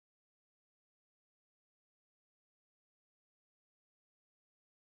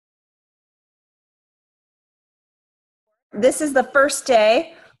this is the first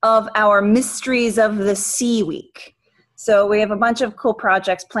day of our Mysteries of the Sea week. So we have a bunch of cool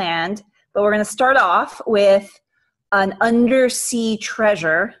projects planned, but we're going to start off with an undersea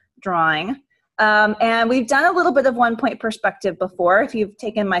treasure drawing. And we've done a little bit of one-point perspective before, if you've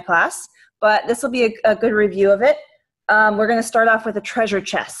taken my class, but this will be a good review of it. We're going to start off with a treasure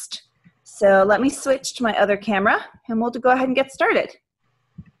chest. So let me switch to my other camera, and we'll go ahead and get started.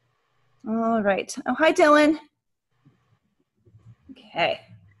 All right. Oh, hi, Dylan. Okay.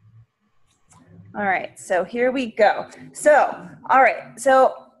 All right, so here we go. So, all right,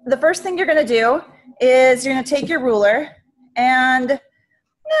 so the first thing you're gonna do is you're gonna take your ruler and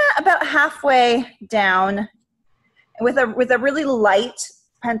about halfway down with a really light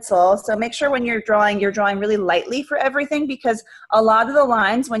pencil. So make sure when you're drawing really lightly for everything, because a lot of the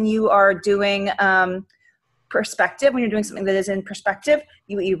lines when you are doing perspective, when you're doing something that is in perspective,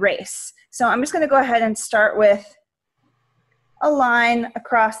 you erase. So I'm just gonna go ahead and start with a line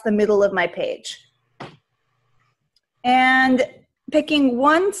across the middle of my page. And picking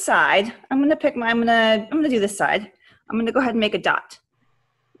one side, I'm gonna do this side. I'm gonna go ahead and make a dot.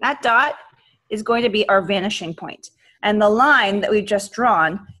 That dot is going to be our vanishing point. And the line that we've just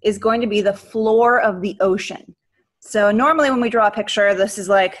drawn is going to be the floor of the ocean. So normally when we draw a picture, this is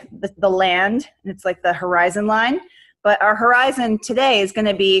like the land, and it's like the horizon line. But our horizon today is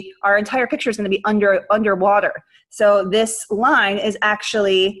gonna be, our entire picture is gonna be underwater. So this line is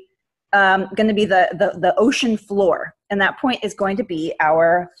actually going to be the ocean floor, and that point is going to be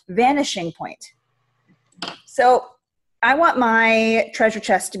our vanishing point. So I want my treasure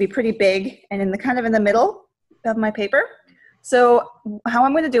chest to be pretty big and in the middle of my paper. So how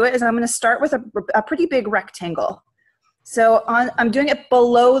I'm going to do it is I'm going to start with a pretty big rectangle. So I'm doing it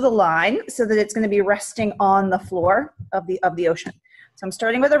below the line so that it's going to be resting on the floor of the ocean. So I'm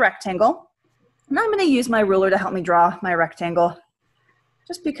starting with a rectangle. And I'm going to use my ruler to help me draw my rectangle,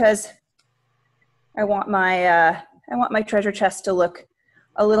 just because I want my treasure chest to look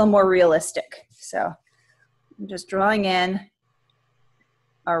a little more realistic. So I'm just drawing in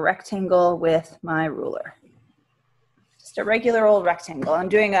a rectangle with my ruler. Just a regular old rectangle. I'm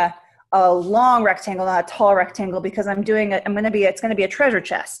doing a long rectangle, not a tall rectangle, because it's going to be a treasure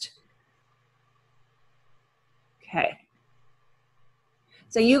chest. Okay.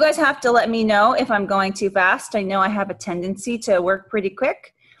 So you guys have to let me know if I'm going too fast. I know I have a tendency to work pretty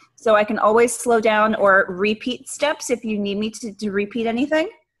quick, so I can always slow down or repeat steps if you need me to repeat anything.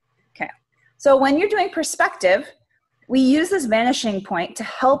 Okay, so when you're doing perspective, we use this vanishing point to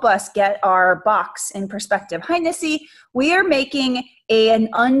help us get our box in perspective. Hi, Nissy. We are making an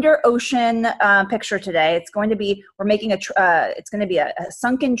under ocean picture today. It's going to be, it's going to be a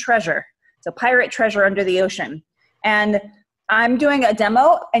sunken treasure. It's a pirate treasure under the ocean. And I'm doing a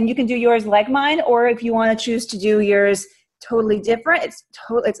demo, and you can do yours like mine, or if you want to choose to do yours totally different, it's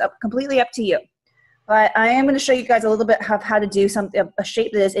completely up to you. But I am going to show you guys a little bit of how to do a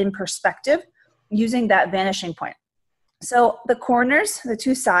shape that is in perspective using that vanishing point. So the corners, the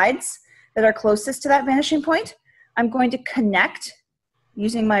two sides that are closest to that vanishing point, I'm going to connect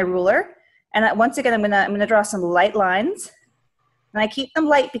using my ruler. And once again, I'm going to draw some light lines, and I keep them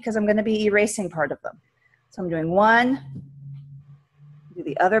light because I'm going to be erasing part of them. So I'm doing one. Do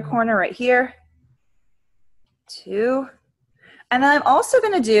the other corner right here, two, and then I'm also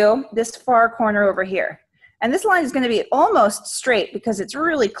going to do this far corner over here. And this line is going to be almost straight because it's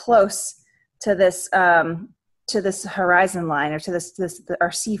really close to this horizon line, or to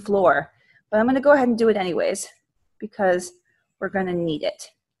our sea floor. But I'm going to go ahead and do it anyways because we're going to need it.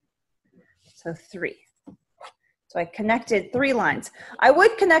 So three. So I connected three lines. I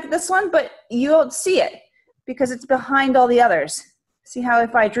would connect this one, but you won't see it because it's behind all the others. See how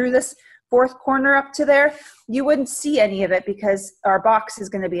if I drew this fourth corner up to there, you wouldn't see any of it because our box is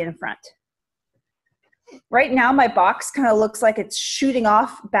going to be in front. Right now, my box kind of looks like it's shooting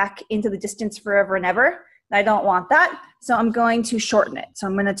off back into the distance forever and ever. And I don't want that, so I'm going to shorten it. So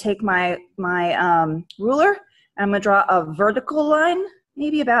I'm going to take my ruler, and I'm going to draw a vertical line,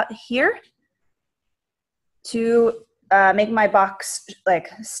 maybe about here, to make my box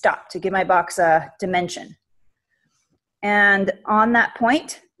stop, to give my box a dimension. And on that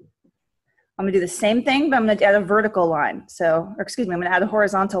point, I'm gonna do the same thing, but I'm gonna add a vertical line. I'm gonna add a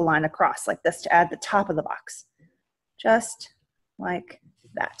horizontal line across like this to add the top of the box. Just like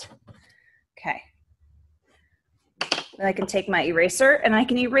that. Okay. Then I can take my eraser and I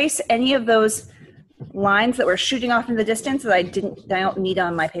can erase any of those lines that were shooting off in the distance that I don't need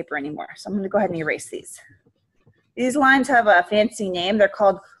on my paper anymore. So I'm gonna go ahead and erase these. These lines have a fancy name. They're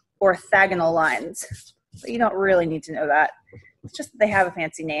called orthogonal lines. But you don't really need to know that. It's just that they have a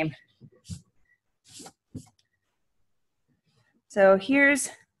fancy name. So here's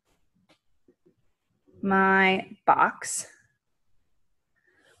my box.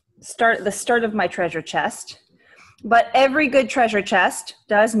 The start of my treasure chest. But every good treasure chest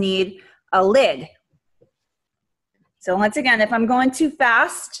does need a lid. So once again, if I'm going too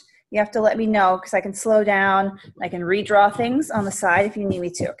fast, you have to let me know because I can slow down. I can redraw things on the side if you need me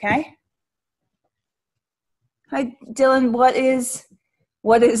to, okay? Hi, Dylan, what is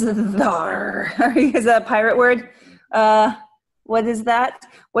thar? Is that a pirate word? What is that?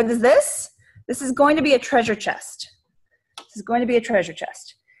 What is this? This is going to be a treasure chest. This is going to be a treasure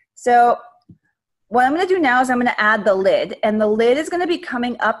chest. So what I'm going to do now is I'm going to add the lid, and the lid is going to be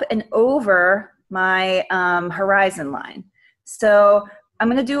coming up and over my horizon line. So I'm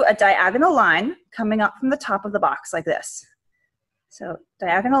going to do a diagonal line coming up from the top of the box like this. So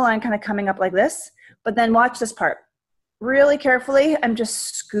diagonal line kind of coming up like this, but then watch this part. Really carefully, I'm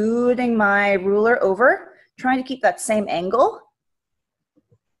just scooting my ruler over, trying to keep that same angle.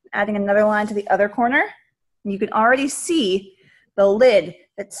 Adding another line to the other corner. And you can already see the lid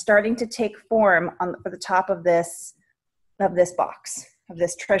that's starting to take form for the top of this box, of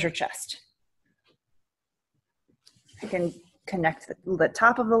this treasure chest. I can connect the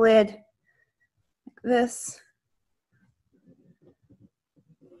top of the lid like this.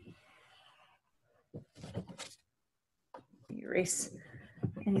 Erase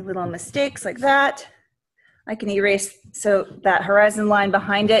any little mistakes like that. I can erase, so that horizon line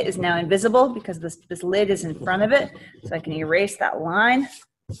behind it is now invisible because this lid is in front of it. So I can erase that line.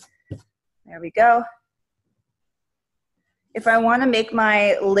 There we go. If I want to make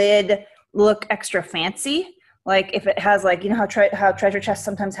my lid look extra fancy, like if it has like, you know how treasure chests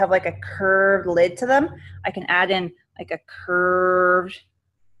sometimes have like a curved lid to them, I can add in like a curved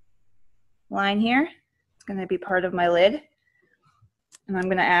line here. It's going to be part of my lid. And I'm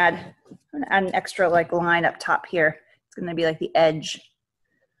going to add an extra like line up top here. It's going to be like the edge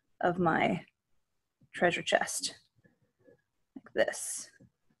of my treasure chest, like this.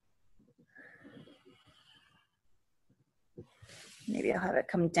 Maybe I'll have it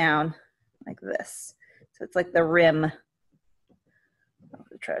come down like this. So it's like the rim of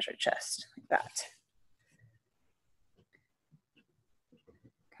the treasure chest, like that.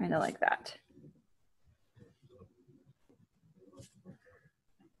 Kind of like that.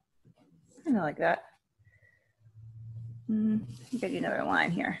 Kind of like that. I think I do another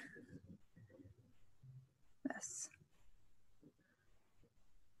line here. This.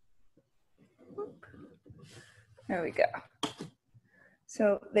 There we go.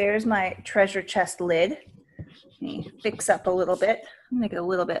 So there's my treasure chest lid. Let me fix up a little bit. Make it a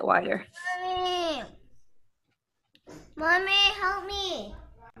little bit wider. Mommy! Mommy, help me!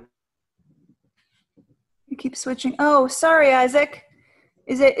 You keep switching. Oh, sorry, Isaac.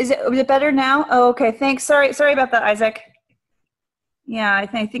 Was it better now? Oh, okay. Thanks. Sorry about that, Isaac. Yeah, I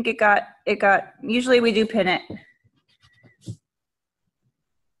think it got. Usually we do pin it. I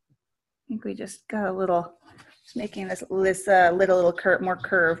think we just got a little. Just making this lid a little more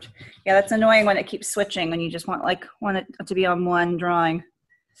curved. Yeah, that's annoying when it keeps switching when you just want it to be on one drawing.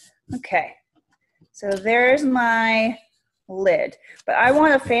 Okay, so there's my lid, but I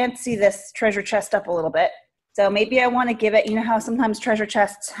want to fancy this treasure chest up a little bit. So maybe I want to give it, you know how sometimes treasure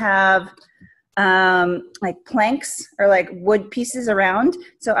chests have like planks or like wood pieces around.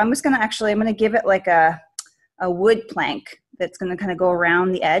 So I'm going to give it like a wood plank that's going to kind of go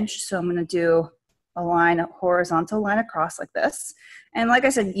around the edge. So I'm going to do a horizontal line across like this. And like I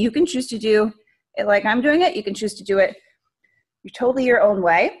said, you can choose to do it like I'm doing it. You can choose to do it totally your own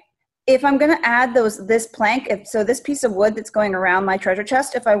way. If I'm going to add this plank, so this piece of wood that's going around my treasure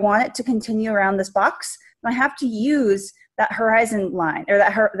chest, if I want it to continue around this box, I have to use that horizon line or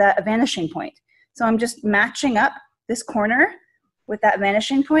that vanishing point. So I'm just matching up this corner with that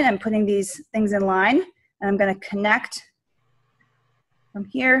vanishing point. I'm putting these things in line, and I'm going to connect from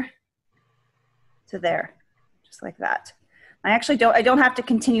here to there, just like that. I don't have to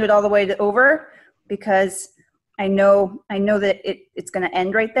continue it all the way over because I know that it's going to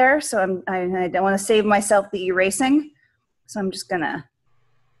end right there. So I don't want to save myself the erasing. So I'm just going to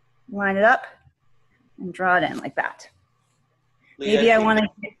line it up and draw it in like that. Leah, Maybe I want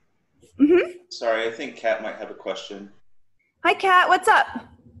to. Sorry, I think Kat might have a question. Hi, Kat. What's up?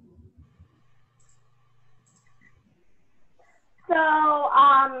 So,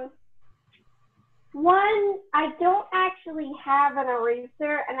 one, I don't actually have an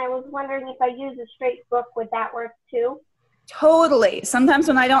eraser, and I was wondering if I use a straight book, would that work too? Totally. Sometimes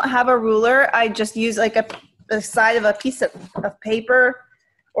when I don't have a ruler, I just use like the side of a piece of paper,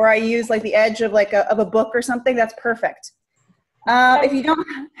 or I use like the edge of a book or something. That's perfect. If you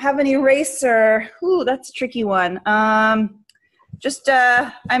don't have an eraser, that's a tricky one. just,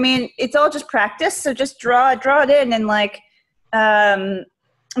 I mean, it's all just practice. So just draw it in, and like,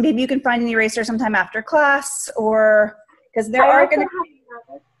 maybe you can find an eraser sometime after class, or because there are going to.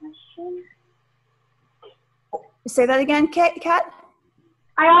 Another question. Say that again, Kat?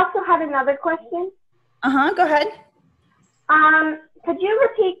 I also had another question. Go ahead. Could you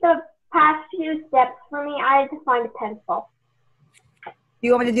repeat the past few steps for me? I had to find a pencil.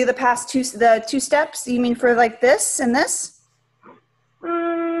 You want me to do the two steps? You mean for like this and this?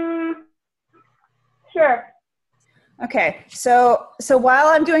 Sure. Okay, so while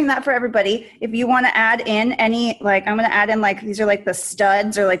I'm doing that for everybody, if you want to add in any, like, I'm going to add in like, these are like the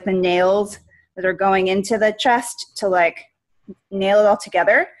studs or like the nails that are going into the chest to like nail it all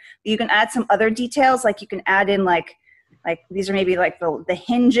together. You can add some other details, like you can add in like these are maybe like the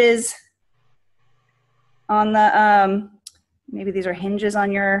hinges on the, maybe these are hinges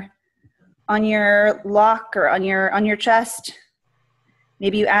on your lock or on your chest.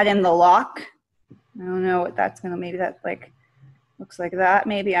 Maybe you add in the lock. I don't know what that's gonna, maybe that like looks like that,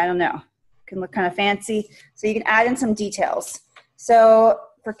 maybe, I don't know. It can look kind of fancy. So you can add in some details. So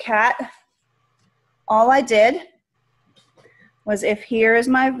for Kat, all I did was, if here is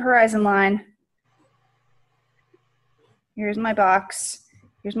my horizon line, here's my box,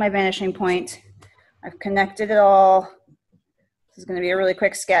 here's my vanishing point, I've connected it all. This is gonna be a really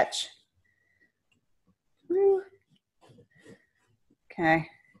quick sketch. Okay.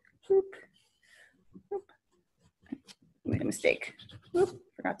 Boop. Boop. Made a mistake. Boop.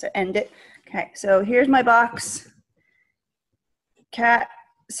 Forgot to end it. Okay, so here's my box. Cat.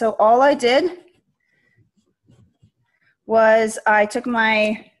 So all I did was I took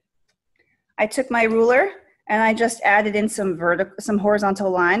my ruler and I just added in some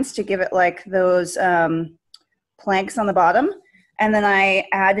horizontal lines to give it like those planks on the bottom, and then I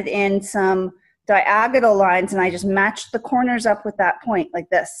added in some diagonal lines, and I just matched the corners up with that point like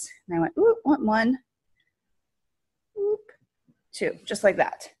this. And I went, ooh, one, oop, two, just like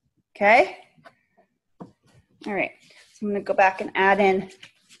that. Okay. All right. So I'm going to go back and add in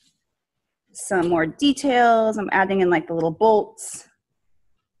some more details. I'm adding in like the little bolts.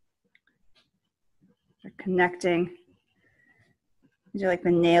 They're connecting. These are like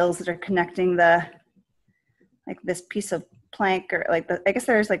the nails that are connecting the, like this piece of plank, or like I guess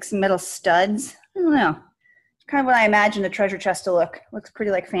there's like some metal studs. I don't know. It's kind of what I imagine a treasure chest to look. Looks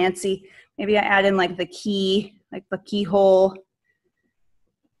pretty like fancy. Maybe I add in like the key, like the keyhole.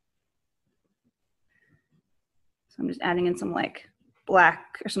 So I'm just adding in some like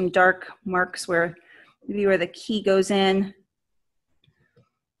black or some dark marks where maybe where the key goes in.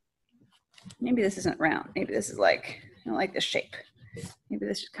 Maybe this isn't round. Maybe this is like, I don't like this shape. Maybe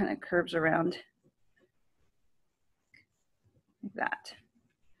this just kind of curves around like that.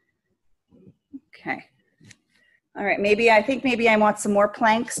 Okay. All right, I think maybe I want some more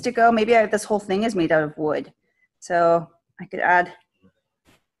planks to go. Maybe this whole thing is made out of wood. So I could add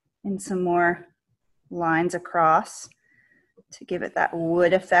in some more lines across to give it that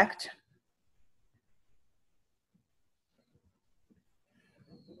wood effect.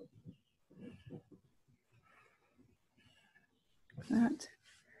 That.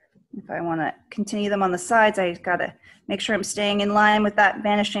 If I want to continue them on the sides, I got to make sure I'm staying in line with that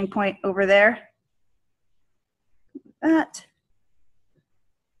vanishing point over there. That.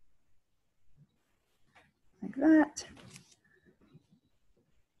 Like that.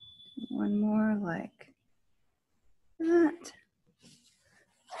 One more like that.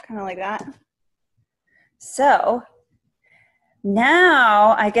 Kind of like that. So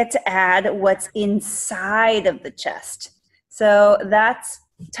now I get to add what's inside of the chest. So that's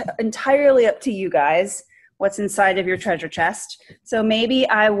entirely up to you guys, what's inside of your treasure chest. So maybe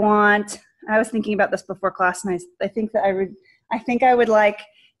I was thinking about this before class, and I think that I would like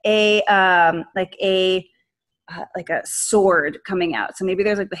a sword coming out. So maybe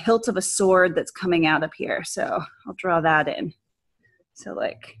there's like the hilt of a sword that's coming out up here. So I'll draw that in. So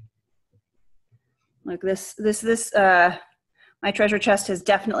like this, my treasure chest has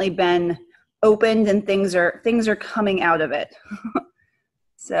definitely been opened, and things are coming out of it.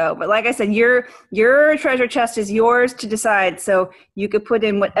 So, but like I said, your treasure chest is yours to decide. So you could put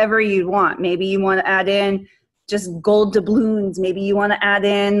in whatever you want. Maybe you want to add in just gold doubloons. Maybe you want to add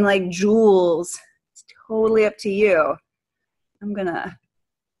in like jewels. It's totally up to you. I'm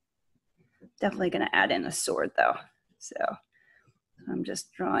definitely gonna add in a sword though. So I'm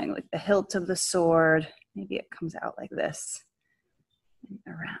just drawing like the hilt of the sword. Maybe it comes out like this, and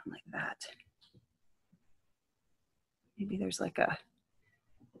around like that. Maybe there's like a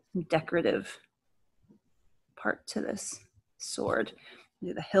decorative part to this sword.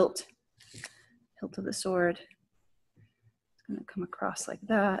 Do the hilt of the sword. It's gonna come across like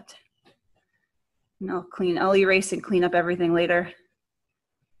that. And I'll erase and clean up everything later.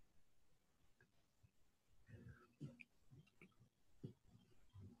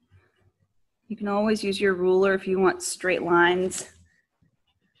 You can always use your ruler if you want straight lines.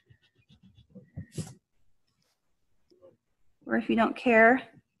 Or if you don't care,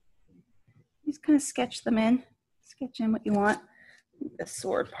 just kind of sketch them in. Sketch in what you want. The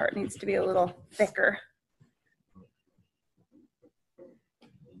sword part needs to be a little thicker.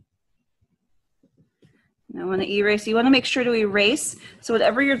 I want to erase. You want to make sure to erase. So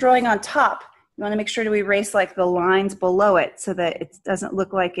whatever you're drawing on top, you want to make sure to erase like the lines below it so that it doesn't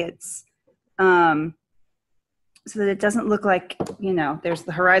look like it's, so that it doesn't look like, you know, there's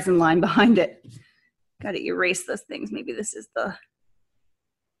the horizon line behind it. Got to erase those things. Maybe this is the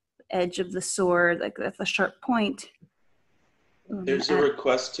edge of the sword, like that's a sharp point. There's a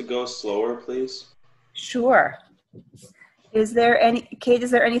request to go slower, please. Sure. Is there any, Kate,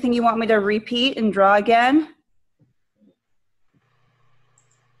 is there anything you want me to repeat and draw again?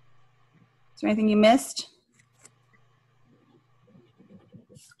 Is there anything you missed?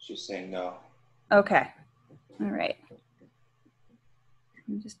 She's saying no. Okay. All right.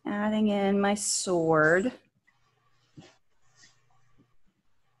 I'm just adding in my sword.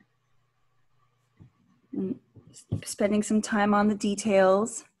 And spending some time on the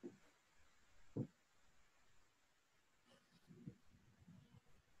details.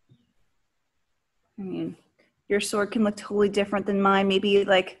 I mean, your sword can look totally different than mine. Maybe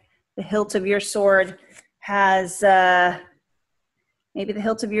like the hilt of your sword has, maybe the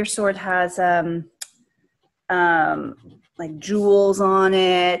hilt of your sword has like jewels on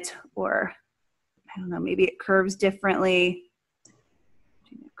it, or I don't know, maybe it curves differently.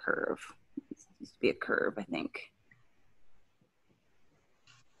 Curve. It needs to be a curve, I think.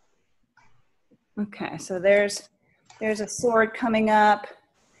 Okay, so there's a sword coming up.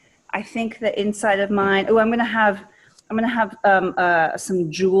 I think the inside of mine, oh, I'm gonna have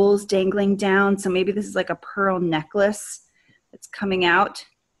some jewels dangling down. So maybe this is like a pearl necklace that's coming out.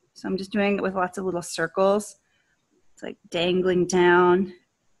 So I'm just doing it with lots of little circles. It's like dangling down.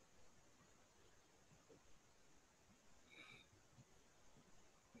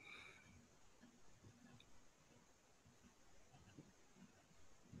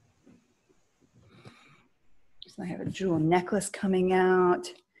 So I have a jewel necklace coming out.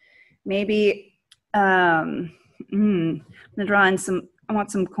 Maybe, I'm gonna draw in some, I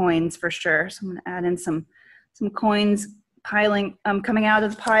want some coins for sure. So I'm gonna add in some coins piling, coming out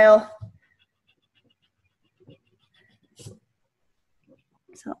of the pile.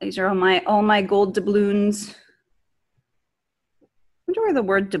 So these are all my gold doubloons. I wonder where the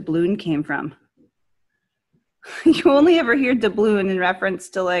word doubloon came from. You only ever hear doubloon in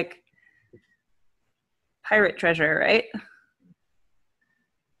reference to like pirate treasure, right?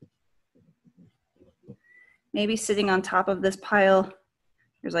 Maybe sitting on top of this pile,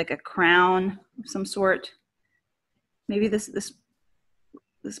 there's like a crown of some sort. Maybe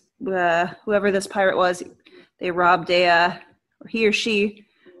whoever this pirate was, they robbed or he or she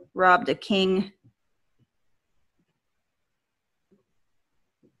robbed a king.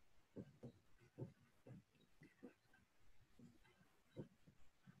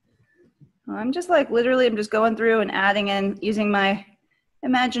 I'm just like, literally, I'm just going through and adding in, using my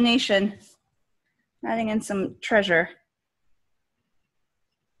imagination, adding in some treasure.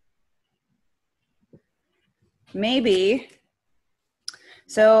 Maybe,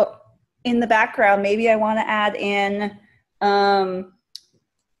 so in the background, maybe I want to add in,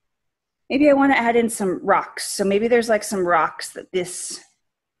 some rocks. So maybe there's like some rocks that this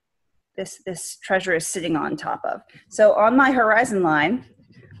treasure is sitting on top of. So on my horizon line,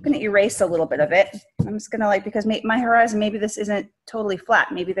 I'm going to erase a little bit of it. I'm just going to like, because my horizon, maybe this isn't totally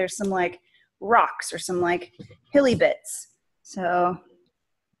flat. Maybe there's some like rocks or some like hilly bits. So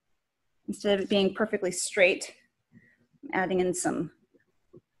instead of it being perfectly straight, I'm adding in some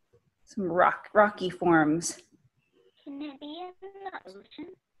rocky forms. Can it be in the ocean?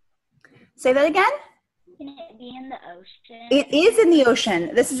 Say that again? Can it be in the ocean? It is in the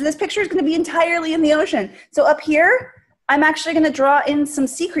ocean. This picture is going to be entirely in the ocean. So up here, I'm actually going to draw in some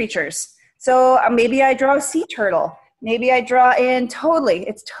sea creatures. So maybe I draw a sea turtle. Maybe I draw in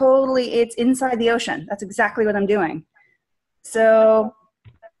it's inside the ocean. That's exactly what I'm doing. So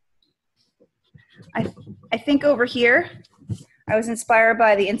I think over here, I was inspired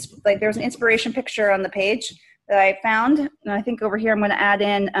by there was an inspiration picture on the page that I found. And I think over here, I'm going to add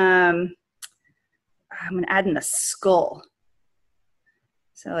in a skull.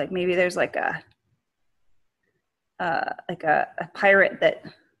 So like maybe there's like a pirate that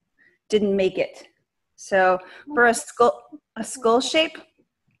didn't make it. So for a skull shape,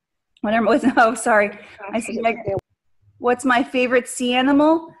 oh, sorry. I said, what's my favorite sea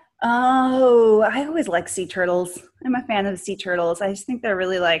animal? Oh, I always like sea turtles. I'm a fan of sea turtles. I just think they're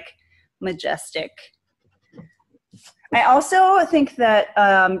really like majestic. I also think that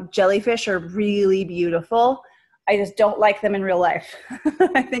jellyfish are really beautiful. I just don't like them in real life.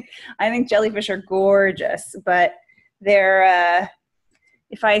 I think jellyfish are gorgeous, but they're,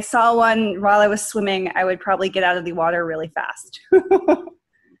 if I saw one while I was swimming, I would probably get out of the water really fast.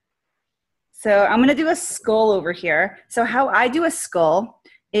 So I'm gonna do a skull over here. So how I do a skull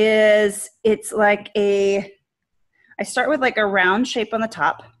is it's like I start with like a round shape on the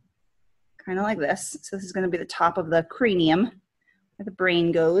top, kind of like this. So this is gonna be the top of the cranium, where the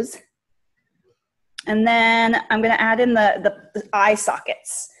brain goes. And then I'm gonna add in the eye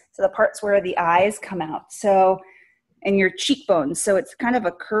sockets. So the parts where the eyes come out. So, and your cheekbones. So it's kind of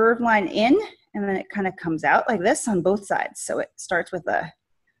a curved line in, and then it kind of comes out like this on both sides. So it starts with a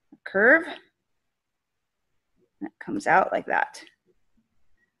curve, and it comes out like that.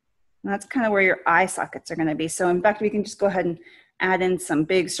 And that's kind of where your eye sockets are gonna be. So in fact, we can just go ahead and add in some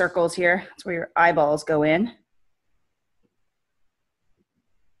big circles here. That's where your eyeballs go in.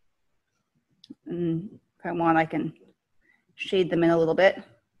 And if I want, I can shade them in a little bit.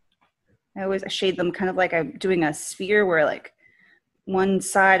 I always shade them kind of like I'm doing a sphere where like one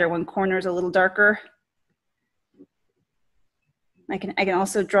side or one corner is a little darker. I can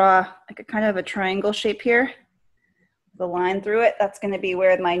also draw like a kind of a triangle shape here. The line through it, that's going to be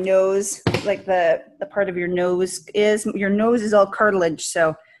where my nose, like the part of your nose is. Your nose is all cartilage,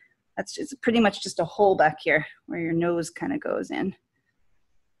 so that's just pretty much just a hole back here where your nose kind of goes in.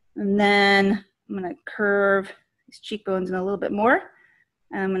 And then I'm going to curve these cheekbones in a little bit more.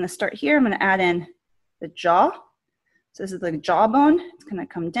 And I'm going to start here. I'm going to add in the jaw. So this is the jawbone. It's going to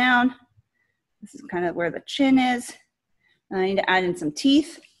come down. This is kind of where the chin is. And I need to add in some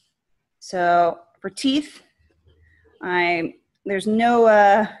teeth. So for teeth, there's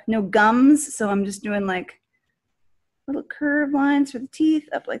no gums, so I'm just doing like little curved lines for the teeth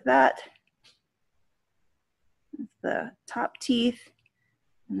up like that. That's the top teeth,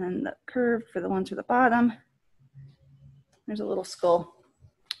 and then the curve for the ones for the bottom. There's a little skull.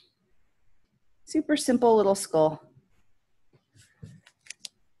 Super simple little skull.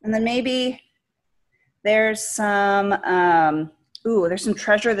 And then maybe there's some, there's some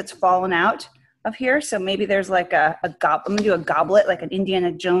treasure that's fallen out of here. So maybe there's like I'm gonna do a goblet, like an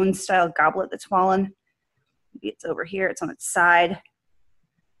Indiana Jones style goblet that's fallen. Maybe it's over here, it's on its side.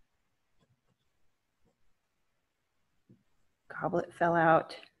 Goblet fell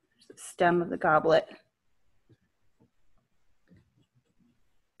out. There's the stem of the goblet.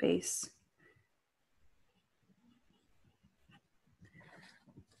 Base.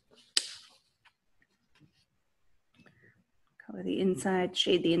 Color the inside,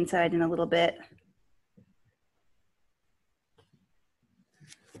 shade the inside in a little bit.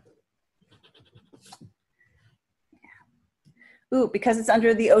 Ooh, because it's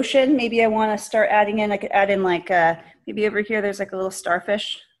under the ocean, maybe I want to start adding in, I could add in like, maybe over here there's like a little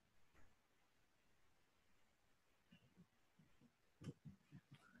starfish.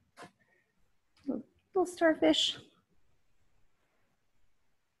 Little starfish.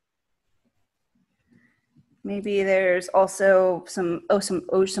 Maybe there's also some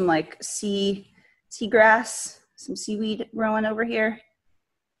like seagrass, some seaweed growing over here.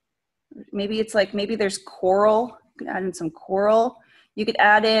 Maybe it's like, maybe there's coral. You could add in some coral. You could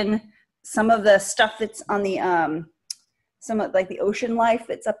add in some of the stuff that's on the, some of like the ocean life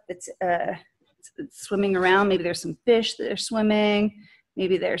that's up, it's swimming around. Maybe there's some fish that are swimming.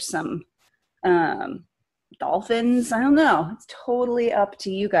 Maybe there's some dolphins. I don't know. It's totally up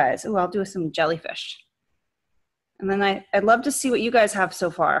to you guys. Oh, I'll do some jellyfish. And then I'd love to see what you guys have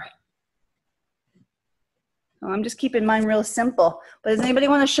so far. Well, I'm just keeping mine real simple. But does anybody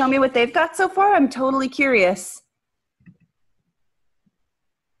want to show me what they've got so far? I'm totally curious.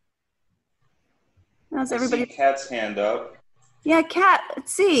 How's everybody? I see Kat's hand up. Yeah, Kat,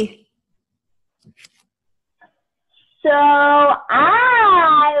 let's see. So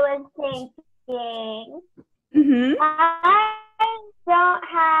I was thinking, I don't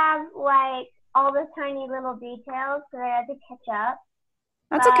have like all the tiny little details, so I had to catch up.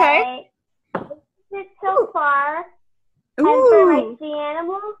 That's okay. It's so far. And for my sea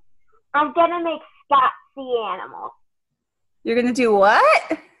animals, I'm gonna make Scott sea animal. You're gonna do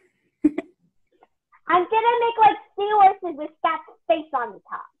what? I'm gonna make like seahorses with Scott's face on the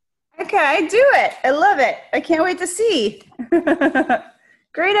top. Okay, do it. I love it. I can't wait to see.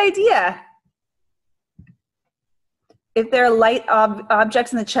 Great idea. If they're light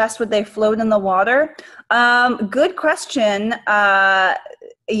objects in the chest, would they float in the water? Good question.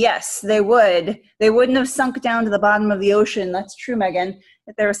 Yes, they would. They wouldn't have sunk down to the bottom of the ocean. That's true, Megan,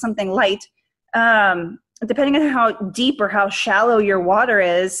 if there was something light. Depending on how deep or how shallow your water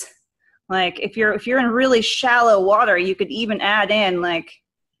is, like if you're in really shallow water, you could even add in, like,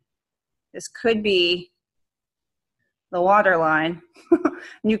 this could be the water line.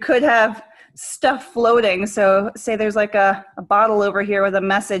 You could have stuff floating. So say there's like a bottle over here with a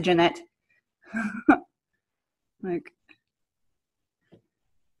message in it. like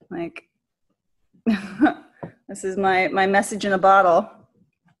this is my message in a bottle.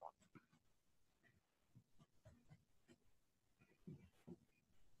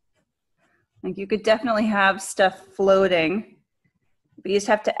 Like you could definitely have stuff floating, but you just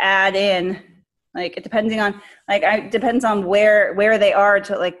have to add in, like it depends on where they are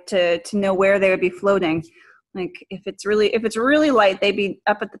to know where they would be floating. Like if it's really light, they'd be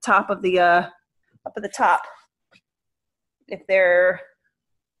up at the top of the If they're,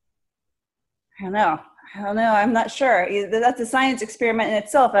 I don't know, I'm not sure. That's a science experiment in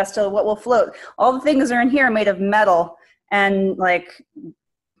itself as to what will float. All the things that are in here are made of metal, and like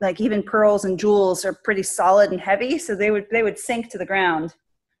even pearls and jewels are pretty solid and heavy, so they would sink to the ground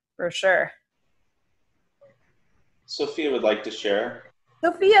for sure. Sophia would like to share.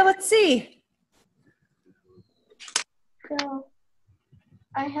 Sophia, let's see. So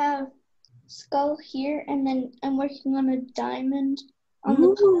I have skull here, and then I'm working on a diamond on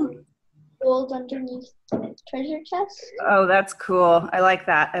the gold underneath the treasure chest. Oh, that's cool. I like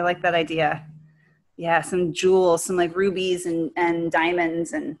that. I like that idea. Yeah, some jewels, some like rubies and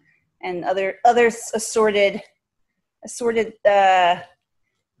diamonds and other assorted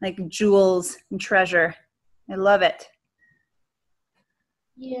like jewels and treasure. I love it.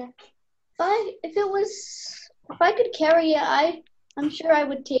 Yeah. If I could carry it, I'm sure I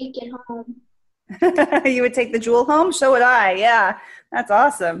would take it home. You would take the jewel home? So would I. Yeah, that's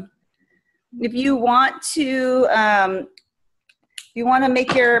awesome. If you want to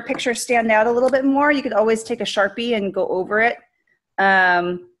make your picture stand out a little bit more, you could always take a Sharpie and go over it.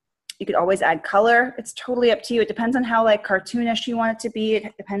 You could always add color. It's totally up to you. It depends on how like cartoonish you want it to be.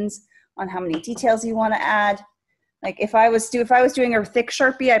 It depends on how many details you want to add. Like if I was doing a thick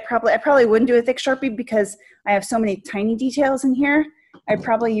Sharpie, I probably wouldn't do a thick Sharpie because I have so many tiny details in here. I'd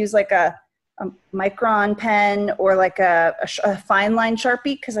probably use like a micron pen or like a fine line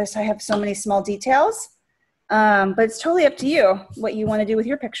Sharpie because I have so many small details. But it's totally up to you what you want to do with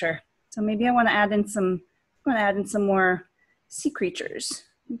your picture. So maybe I want to add in some more sea creatures.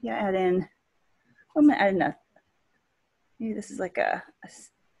 Maybe I'm going to add in maybe this is like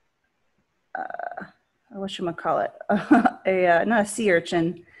whatchamacallit, not a sea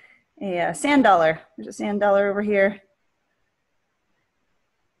urchin, a sand dollar. There's a sand dollar over here.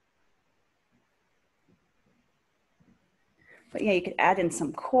 But yeah, you could add in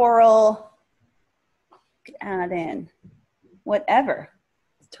some coral. You could add in whatever.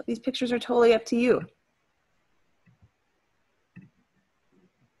 These pictures are totally up to you.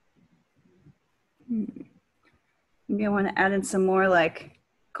 Maybe I want to add in some more like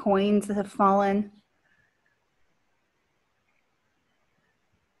coins that have fallen.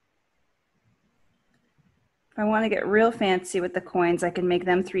 If I want to get real fancy with the coins, I can make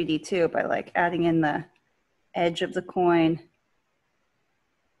them 3D too by like adding in the edge of the coin.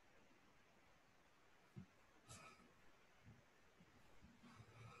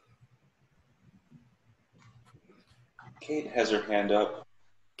 Kate has her hand up.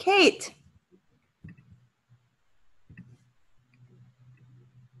 Kate.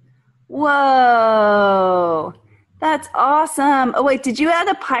 Whoa, that's awesome. Oh wait, did you add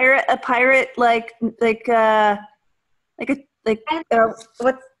a pirate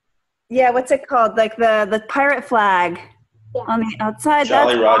what's it called? Like the pirate flag on the outside?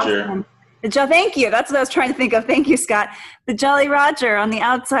 Jolly That's Roger. Awesome. Thank you. That's what I was trying to think of. Thank you, Scott. The Jolly Roger on the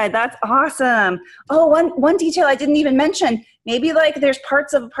outside. That's awesome. Oh, one detail I didn't even mention. Maybe like there's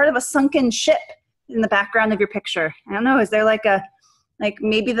part of a sunken ship in the background of your picture. I don't know. Is there like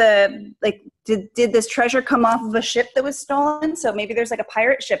maybe did this treasure come off of a ship that was stolen? So maybe there's like a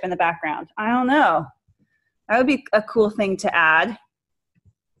pirate ship in the background. I don't know. That would be a cool thing to add.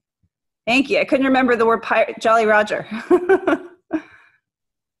 Thank you. I couldn't remember the word Jolly Roger.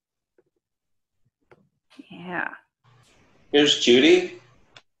 Yeah. Here's Judy.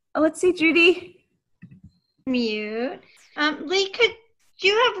 Oh, let's see, Judy. Mute. Lee, do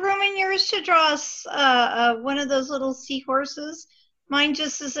you have room in yours to draw us one of those little seahorses? Mine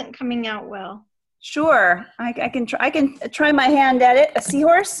just isn't coming out well. Sure, I can try my hand at it. A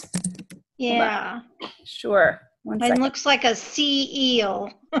seahorse? Yeah. Sure. One Mine second. looks like a sea eel.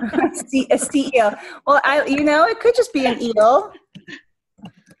 A sea eel. Well, it could just be an eel.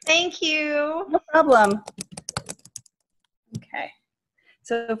 Thank you. No problem. Okay.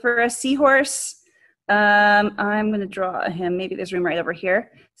 So for a seahorse, I'm going to draw him. Maybe there's room right over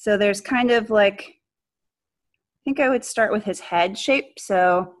here. So there's kind of like, I think I would start with his head shape.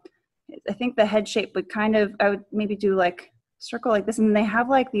 So I think the head shape would I would maybe do like circle like this. And then they have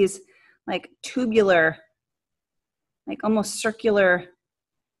like these like tubular, like almost circular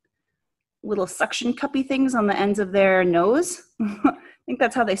little suction cuppy things on the ends of their nose. I think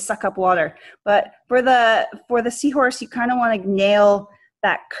that's how they suck up water. But for the seahorse, you kind of want to nail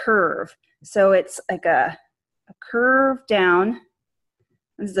that curve. So it's like a curve down.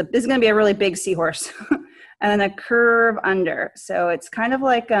 This is going to be a really big seahorse. And then a curve under. So it's kind of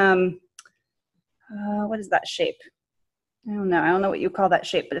like, what is that shape? I don't know what you call that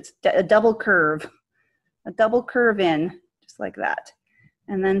shape, but it's a double curve. A double curve in, just like that.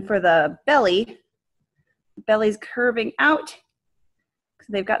 And then for the belly's curving out. So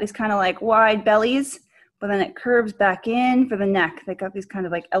they've got these kind of like wide bellies, but then it curves back in for the neck. They got these kind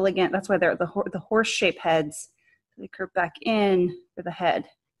of like elegant, that's why they're the horse-shaped heads. They curve back in for the head.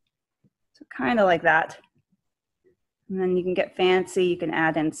 So kind of like that. And then you can get fancy. You can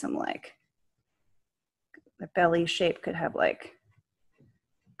add in some like, the belly shape could have like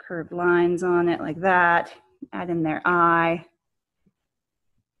curved lines on it like that. Add in their eye.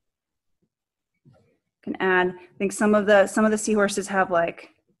 Can add, I think some of the seahorses have like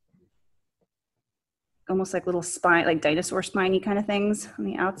almost like little spine, like dinosaur spiny kind of things on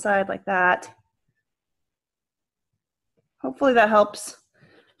the outside like that. Hopefully that helps.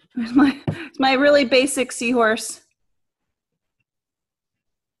 It's my really basic seahorse.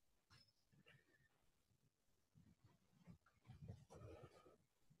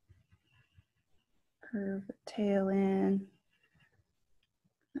 Curve the tail in.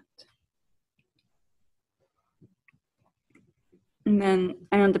 And then,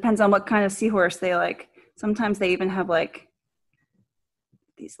 it depends on what kind of seahorse they like. Sometimes they even have like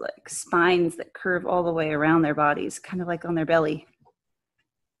these like spines that curve all the way around their bodies, kind of like on their belly.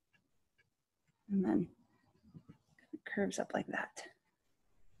 And then it curves up like that.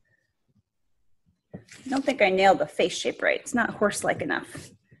 I don't think I nailed the face shape right. It's not horse-like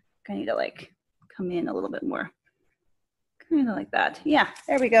enough. I need to like come in a little bit more. Kind of like that. Yeah,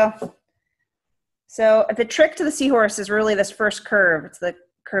 there we go. So the trick to the seahorse is really this first curve. It's the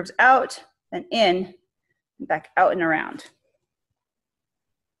curves out, then in, and back out and around.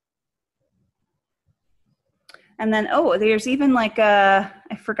 And then, there's even like, I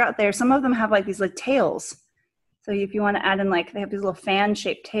forgot some of them have like these like tails. So if you want to add in like, they have these little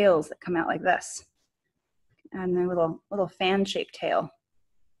fan-shaped tails that come out like this. And their little fan-shaped tail.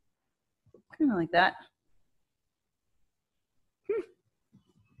 Kind of like that.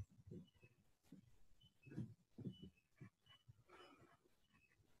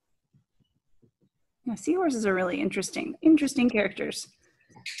 Yeah, seahorses are really interesting creatures.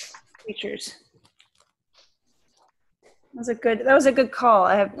 That was a good call.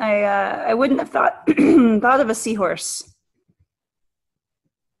 I wouldn't have thought of a seahorse.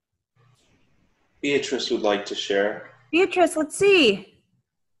 Beatrice would like to share. Beatrice, let's see.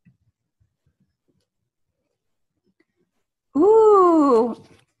 Ooh.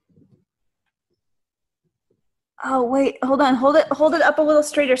 Oh wait, hold on. Hold it up a little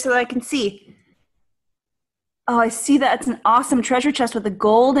straighter so that I can see. Oh, I see that. It's an awesome treasure chest with the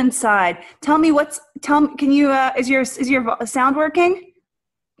gold inside. Tell me can you, is your sound working? Can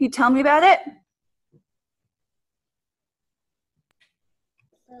you tell me about it?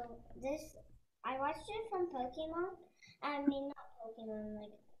 So I watched it from Pokemon. I mean, not Pokemon,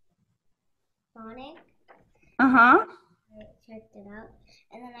 like Sonic. Uh-huh. I checked it out.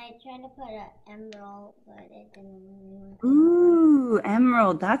 And then I tried to put an emerald, but it didn't really work. Ooh,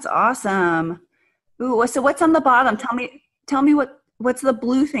 emerald. That's awesome. Ooh, so what's on the bottom? Tell me what's the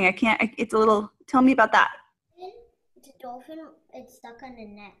blue thing? Tell me about that. It's a dolphin. It's stuck on the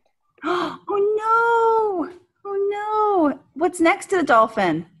net. Oh no. What's next to the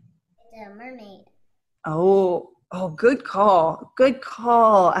dolphin? It's a mermaid. Oh, good call. Good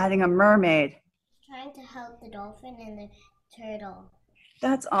call, adding a mermaid. Trying to help the dolphin and the turtle.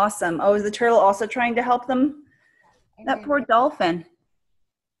 That's awesome. Oh, is the turtle also trying to help them? That poor dolphin.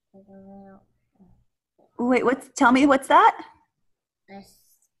 Wait, tell me, what's that? That's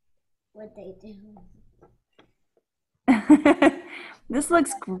what they do. This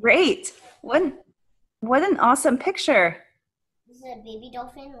looks great. What an awesome picture. This is a baby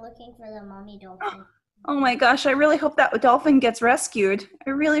dolphin looking for the mommy dolphin. Oh my gosh, I really hope that dolphin gets rescued. I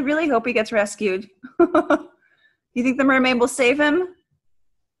really, really hope he gets rescued. You think the mermaid will save him?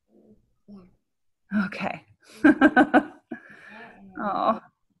 Yeah. Okay. And Oh.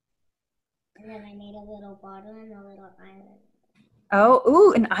 then I made a little bottle and a little island. Oh,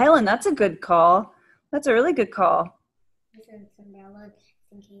 ooh, an island. That's a good call. That's a really good call. With an umbrella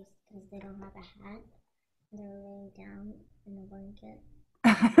in case because they don't have a hat. They're laying down in the blanket.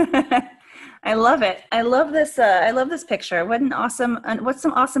 I love it. I love this. I love this picture. What an awesome! What's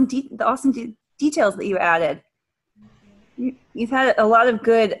some awesome details that you added? You've had a lot of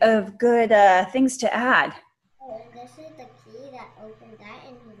good things to add. Oh, and this is the key that opened that,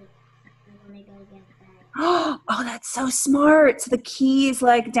 and when I go get that. Oh, that's so smart. So the key is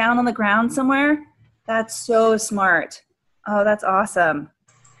like down on the ground somewhere. That's so smart. Oh, that's awesome.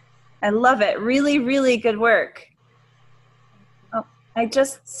 I love it. Really, really good work. Oh, I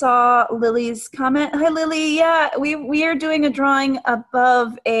just saw Lily's comment. Hi, Lily. Yeah, we are doing a drawing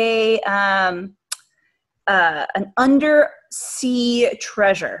above an undersea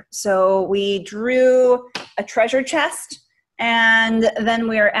treasure. So we drew a treasure chest, and then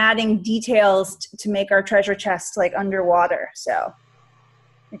we are adding details to make our treasure chest like underwater. So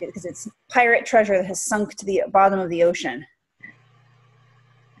because it's pirate treasure that has sunk to the bottom of the ocean.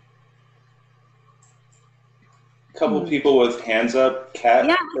 Couple people with hands up. Kat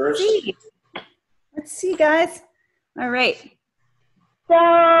first. Let's see, guys. All right. So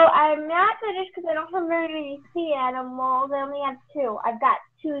I'm not finished because I don't have very many sea animals. I only have 2. I've got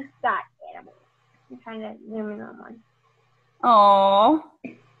 2 Scott animals. I'm trying to zoom in on one. Oh.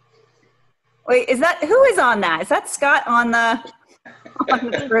 Wait, who is on that? Is that Scott on the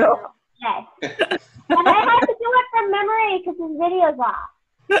grill? Yes. And I have to do it from memory because his video's off.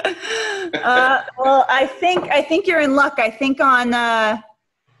 Well, I think you're in luck. I think on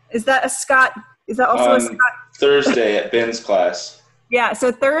is that a Scott? Is that also a Scott? Thursday at Ben's class. Yeah,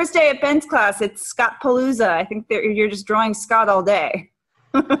 so Thursday at Ben's class, it's Scott Palooza. I think you're just drawing Scott all day.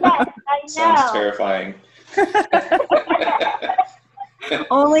 Yes, I know. Sounds terrifying.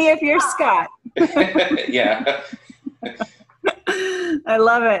 Only if you're Scott. Yeah. I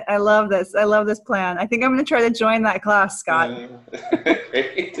love it. I love this. I love this plan. I think I'm going to try to join that class, Scott.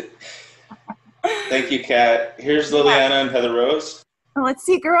 Great. Thank you, Kat. Here's Liliana and Heather Rose. Oh, let's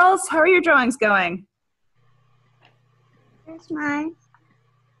see, girls. How are your drawings going? Here's mine.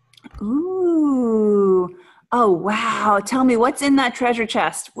 Ooh. Oh, wow. Tell me, what's in that treasure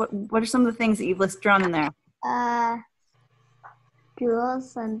chest? What are some of the things that you've drawn in there?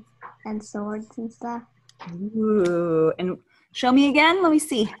 Jewels and swords and stuff. Ooh. And show me again. Let me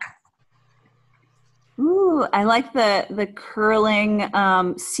see. Ooh, I like the curling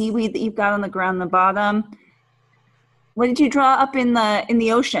seaweed that you've got on the ground, the bottom. What did you draw up in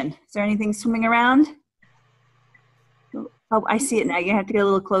the ocean? Is there anything swimming around? Oh, I see it now. You have to get a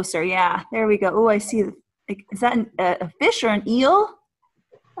little closer. Yeah, there we go. Oh, I see. Is that a fish or an eel?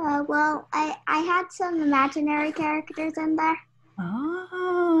 Well, I had some imaginary characters in there.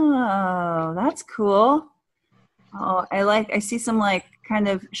 Oh, that's cool. Oh, I see some like kind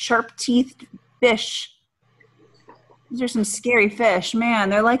of sharp-teethed fish. These are some scary fish, man.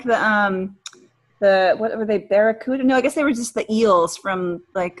 They're like the what were they, barracuda? No, I guess they were just the eels from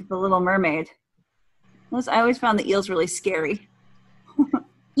like The Little Mermaid. I always found the eels really scary.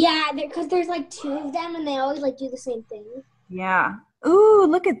 Yeah, because there's like 2 of them and they always like do the same thing. Yeah. Ooh,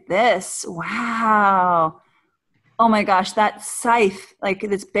 look at this. Wow. Oh my gosh, that scythe, like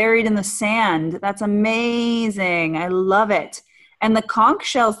it's buried in the sand. That's amazing. I love it. And the conch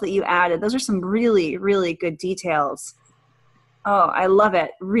shells that you added, those are some really, really good details. Oh, I love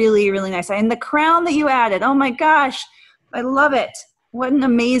it. Really, really nice. And the crown that you added, oh my gosh, I love it. What an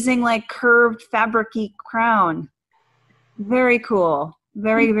amazing, like, curved, fabric-y crown. Very cool.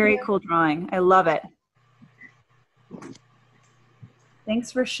 Very, very cool drawing. I love it.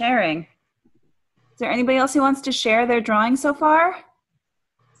 Thanks for sharing. Is there anybody else who wants to share their drawing so far?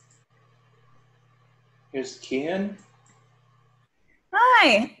 Here's Kian.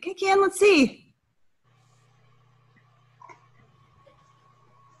 Hi. Okay, Kian, let's see.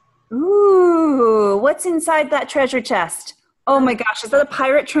 Ooh, what's inside that treasure chest? Oh my gosh, is that a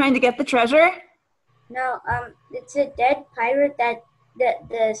pirate trying to get the treasure? No, it's a dead pirate that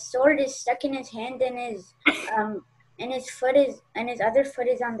the sword is stuck in his hand and his other foot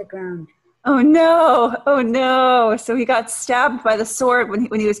is on the ground. Oh no! Oh no! So he got stabbed by the sword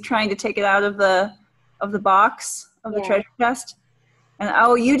when he was trying to take it out of the box of the treasure chest. And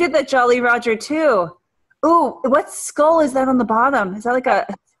oh, you did that, Jolly Roger, too. Ooh, what skull is that on the bottom? Is that like a?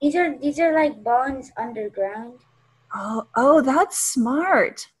 These are like bones underground. Oh, that's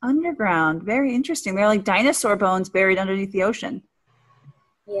smart. Underground, very interesting. They're like dinosaur bones buried underneath the ocean.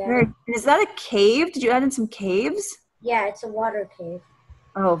 Yeah. Is that a cave? Did you add in some caves? Yeah, it's a water cave.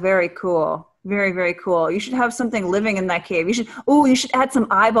 Oh, very cool. Very, very cool. You should have something living in that cave. You should add some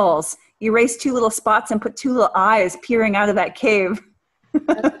eyeballs. You erase 2 little spots and put 2 little eyes peering out of that cave.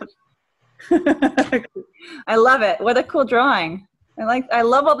 I love it. What a cool drawing. I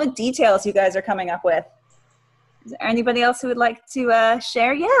love all the details you guys are coming up with. Is there anybody else who would like to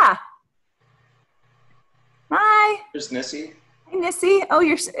share? Yeah. Hi. There's Nissy. Hi, Nissy. Oh,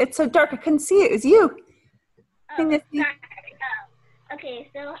 it's so dark. I couldn't see it. It was you. Hi, Nissy. Sorry. Okay,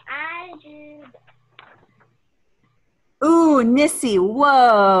 so I did. Ooh, Nissy.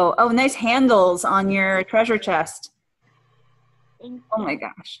 Whoa. Oh, nice handles on your treasure chest. Oh my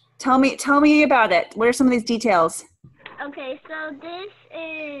gosh. Tell me about it. What are some of these details? Okay, so this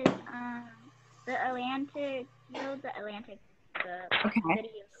is the Atlantic. Okay.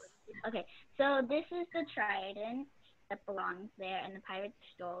 Video. Okay, so this is the trident that belongs there, and the pirates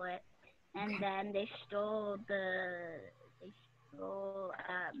stole it, and then they stole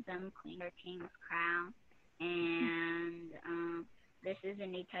them Queen or King's crown, and this is a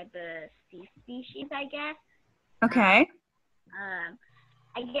new type of sea species, I guess. Okay.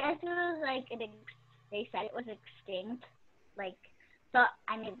 I guess it was like they said it was extinct, so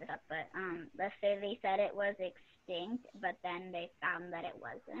I made this up, but let's say they said it was extinct, but then they found that it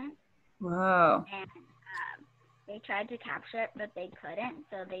wasn't. Whoa. And they tried to capture it, but they couldn't,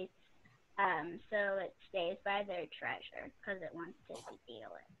 so it stays by their treasure because it wants to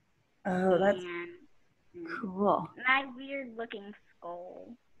steal it. Oh, that's cool. My weird looking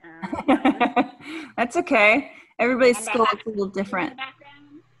skull. That's okay. Everybody's skull is a little different.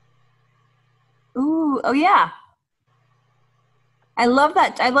 Ooh, oh yeah. I love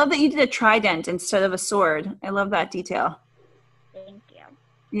that. I love that you did a trident instead of a sword. I love that detail. Thank you.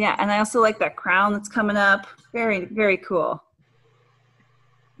 Yeah, and I also like that crown that's coming up. Very, very cool.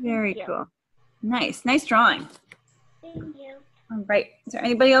 Very cool. Nice. Nice drawing. Thank you. All right. Is there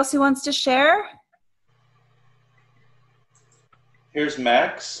anybody else who wants to share? Here's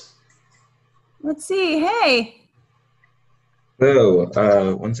Max. Let's see. Hey. Hello.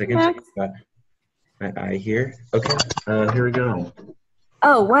 1 second. Max. Got my eye here. Okay. Here we go.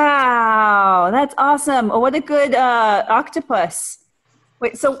 Oh, wow. That's awesome. Oh, what a good octopus.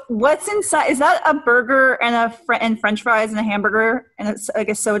 Wait, so what's inside? Is that a burger and and French fries and a hamburger and it's like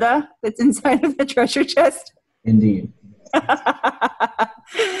a soda that's inside of the treasure chest? Indeed.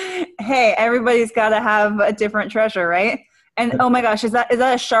 Hey, everybody's got to have a different treasure, right? And oh my gosh, is that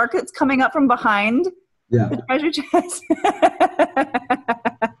a shark that's coming up from behind the treasure chest?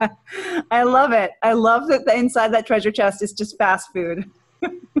 I love it. I love that the inside that treasure chest is just fast food.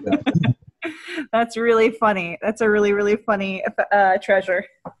 That's really funny. That's a really, really funny treasure.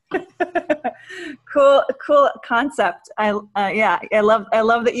 Cool concept. I love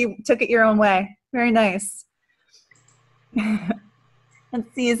that you took it your own way. Very nice.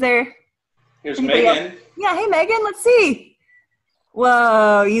 Let's see. Is there? Here's Megan. Else? Yeah. Hey, Megan. Let's see.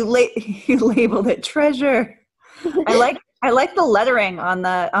 Whoa! You labeled it treasure. I like the lettering on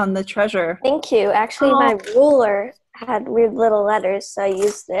the treasure. Thank you. Actually, my ruler had weird little letters, so I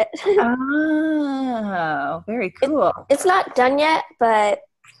used it. Oh, very cool. It's not done yet, but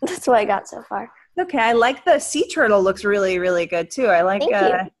that's what I got so far. Okay, I like the sea turtle. Looks really, really good too. I like. Thank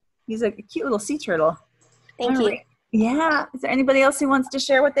you. He's a cute little sea turtle. Thank you. Right. Yeah. Is there anybody else who wants to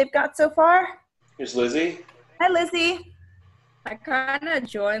share what they've got so far? Here's Lizzie. Hi, Lizzie. I kind of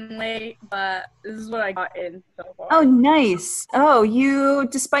joined late, but this is what I got in so far. Oh, nice. Oh,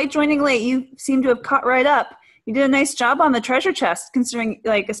 despite joining late, you seem to have caught right up. You did a nice job on the treasure chest,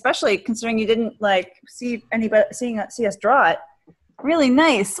 especially considering you didn't see us draw it. Really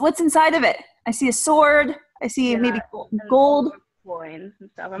nice. What's inside of it? I see a sword. I see maybe gold coins and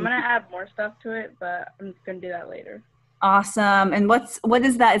stuff. I'm gonna add more stuff to it, but I'm just gonna do that later. Awesome. And what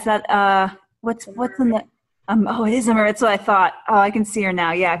is that? Is that what's in the? Oh, it is a mermaid. That's what I thought. Oh, I can see her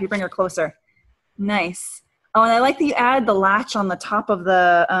now. Yeah, if you bring her closer. Nice. Oh, and I like that you added the latch on the top of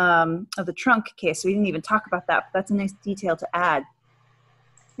the trunk case. We didn't even talk about that, but that's a nice detail to add.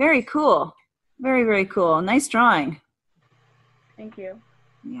 Very cool. Very, very cool. Nice drawing. Thank you.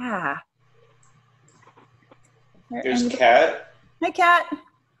 Yeah. Here's Kat. Hi, Kat.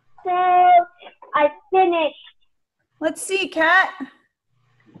 So I finished. Let's see, Kat.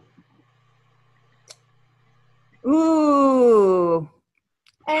 Ooh.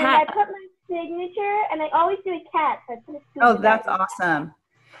 And cat. I put my signature, and I always do a cat. So I put a Oh, that's awesome.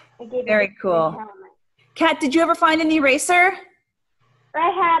 Very cool. Kat, did you ever find an eraser? I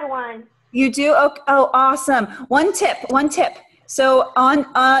had one. You do? Oh, awesome. One tip. So on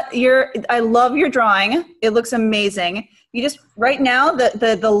I love your drawing. It looks amazing. You just, right now,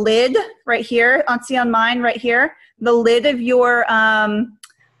 the lid right here, see on mine right here, the lid of your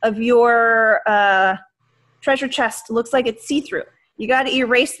treasure chest looks like it's see-through. You got to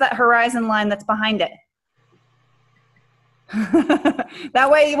erase that horizon line that's behind it.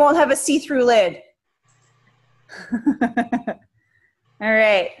 That way you won't have a see-through lid. All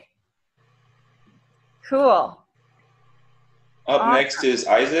right. Cool. Up next is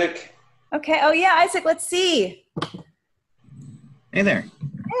Isaac. Okay. Oh, yeah, Isaac, let's see. Hey there.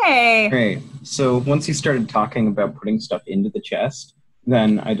 Hey. Great. So once you started talking about putting stuff into the chest,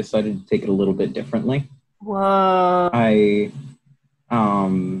 then I decided to take it a little bit differently. Whoa. I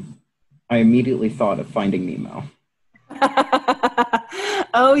immediately thought of Finding Nemo.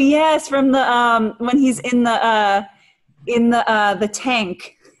 Oh yes, from the when he's in the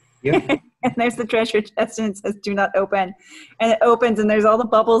tank. Yep. And there's the treasure chest and it says "Do not open," and it opens and there's all the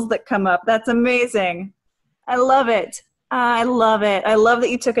bubbles that come up. That's amazing. I love it. I love it. I love that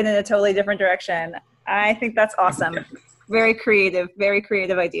you took it in a totally different direction. I think that's awesome. Very creative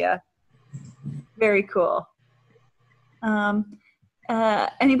idea. Very cool.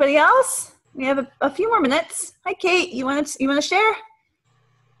 Anybody else? We have a few more minutes. Hi, Kate. You want to share?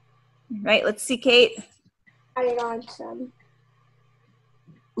 Right. Let's see, Kate. Added on some.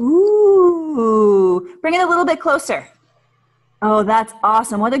 Ooh, bring it a little bit closer. Oh, that's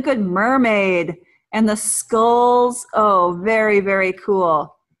awesome. What a good mermaid. And the skulls. Oh, very, very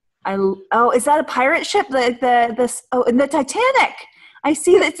cool. Is that a pirate ship? And the Titanic. I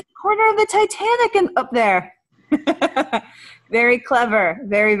see that's the corner of the Titanic up there. Very clever.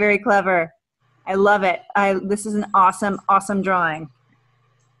 Very, very clever. I love it. This is an awesome, awesome drawing.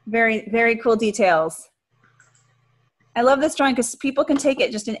 Very, very cool details. I love this drawing because people can take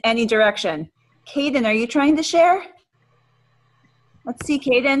it just in any direction. Caden, are you trying to share? Let's see,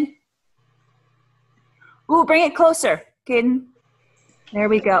 Caden. Ooh, bring it closer, Caden. There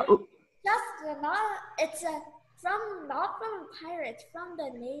we go. Ooh. It's not from pirates, from the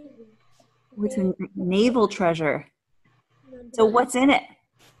Navy. Ooh, it's a naval treasure. So what's in it?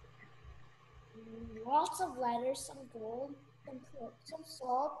 Lots of letters, some gold, some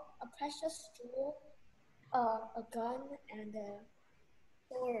salt, a precious jewel, a gun, and a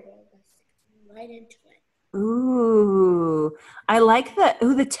sword right into it. Ooh, I like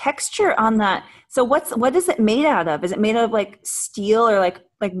the texture on that. So what is it made out of? Is it made out of like steel or like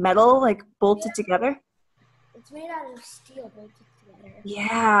metal, like bolted together? It's made out of steel bolted together.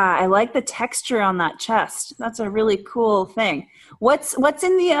 Yeah, I like the texture on that chest. That's a really cool thing. What's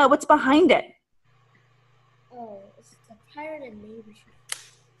in the what's behind it? Oh, it's a pirate and navy ship.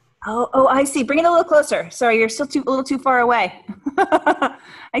 Oh, I see. Bring it a little closer. Sorry, you're still a little too far away.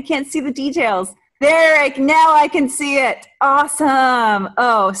 I can't see the details. There, now I can see it. Awesome.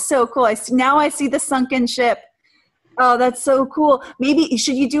 Oh, so cool. Now I see the sunken ship. Oh, that's so cool. Maybe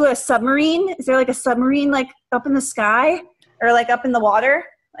should you do a submarine? Is there like a submarine like up in the sky or like up in the water?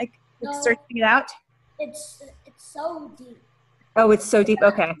 Like searching it out? It's so deep. Oh, it's so deep.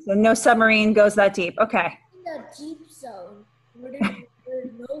 Okay. So no submarine goes that deep. Okay. In the deep zone where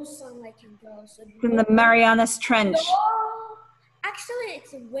no sunlight can go. So in the Marianas Trench. No, actually,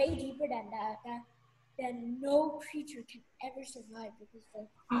 it's way deeper than that. Then no creature can ever survive because the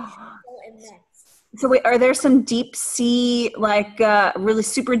ocean is so immense. So wait, are there some deep sea, like really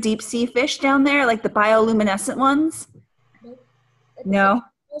super deep sea fish down there, like the bioluminescent ones? Nope. No.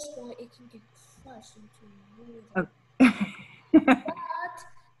 It can get crushed into millions.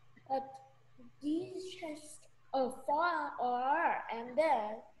 But these chests are far and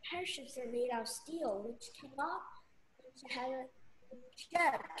the airships are made out of steel, which cannot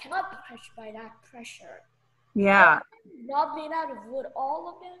be crushed by that pressure. Yeah. Not made out of wood. All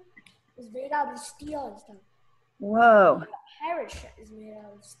of them is made out of steel and stuff. Whoa. The pirate ship is made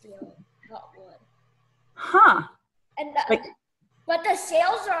out of steel, not wood. Huh. And but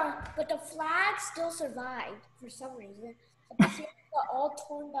the flags still survived for some reason. But the sails are all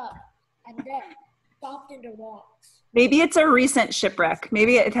torn up and then stopped in the rocks. Maybe it's a recent shipwreck.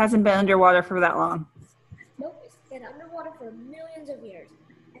 Maybe it hasn't been underwater for that long. Nope, it's been underwater for millions of years.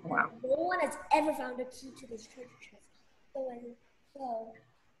 And wow. No one has ever found a key to this treasure chest.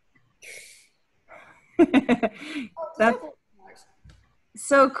 That's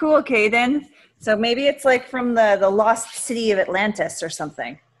so cool, Caden. So maybe it's like from the lost city of Atlantis or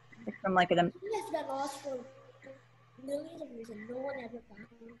something. Like from like an. It's been lost for millions of years and no one ever found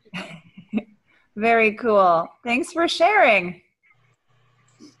it. Very cool. Thanks for sharing.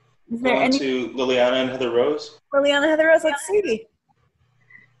 Is there any to Liliana and Heather Rose? Liliana, Heather Rose, let's see.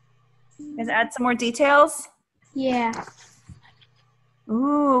 Let's add some more details. Yeah.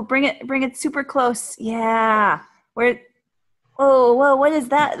 Ooh, bring it super close. Yeah. Where Oh, well, what is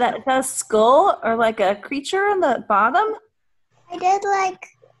that? That's a skull or like a creature on the bottom? I did like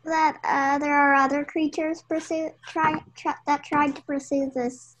that there are other creatures that tried to pursue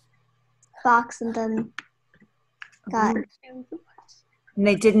this box and then got... And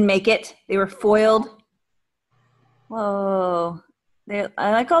they didn't make it? They were foiled? Whoa.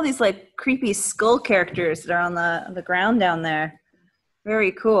 I like all these like creepy skull characters that are on the ground down there.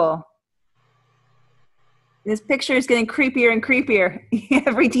 Very cool. This picture is getting creepier and creepier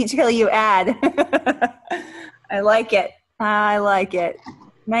every detail you add. I like it. I like it.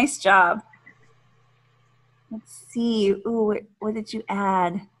 Nice job. Let's see. Ooh, what did you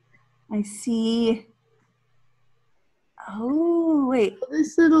add? I see. Oh, wait.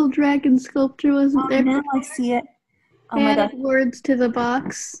 This little dragon sculpture wasn't there. Now I see it. Oh I my added God. words to the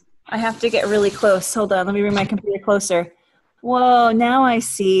box. I have to get really close. Hold on. Let me bring my computer closer. Whoa, now I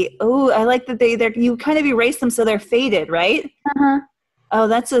see. Oh, I like that you kind of erase them so they're faded, right? Uh-huh. Oh,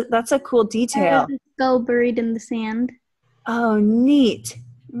 that's a cool detail. There's a skull buried in the sand. Oh, neat.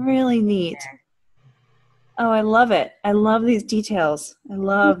 Really neat. Oh, I love it. I love these details. I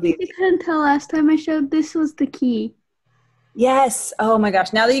love these. You couldn't tell last time I showed this was the key. Yes. Oh my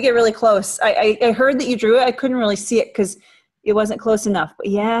gosh. Now that you get really close, I heard that you drew it. I couldn't really see it because it wasn't close enough. But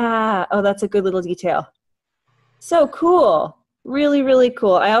yeah. Oh, that's a good little detail. So cool. Really, really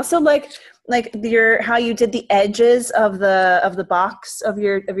cool. I also like how you did the edges of the box of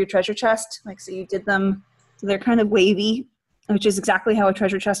your treasure chest. Like, so you did them so they're kind of wavy, which is exactly how a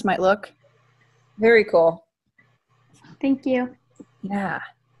treasure chest might look. Very cool. Thank you. Yeah.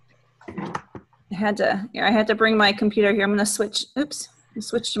 I had to bring my computer here. I'm gonna switch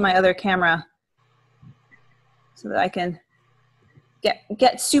to my other camera so that I can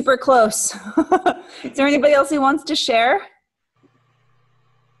get super close. Is there anybody else who wants to share?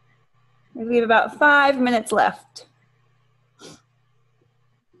 We have about 5 minutes left.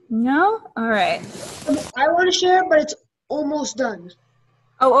 No? All right. I want to share, but it's almost done.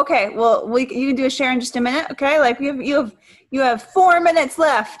 Oh, okay. Well, you can do a share in just a minute. Okay, like you have 4 minutes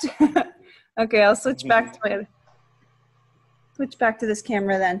left. Okay, I'll switch back to this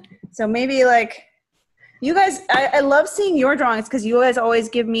camera then. So maybe like you guys, I love seeing your drawings because you guys always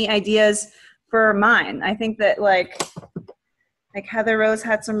give me ideas for mine. I think that like Heather Rose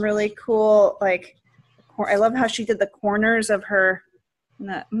had some really cool I love how she did the corners of her.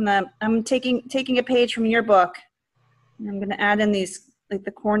 I'm taking a page from your book, and I'm gonna add in these. Like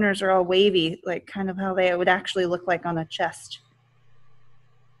the corners are all wavy, like kind of how they would actually look like on a chest.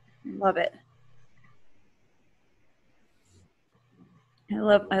 Love it.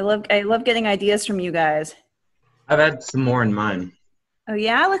 I love getting ideas from you guys. I've had some more in mine. Oh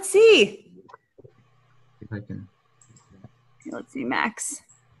yeah, let's see. If I can. Let's see, Max.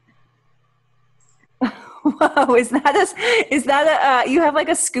 Whoa, is that a you have like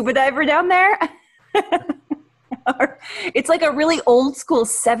a scuba diver down there? It's like a really old school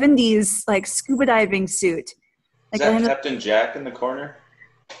 70s like scuba diving suit. Is that Captain Jack in the corner?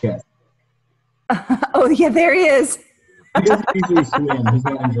 Yes. Oh yeah, there he is. He doesn't usually swim. He's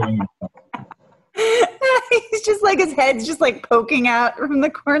not enjoying himself. He's just like his head's just like poking out from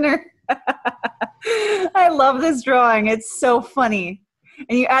the corner. I love this drawing. It's so funny.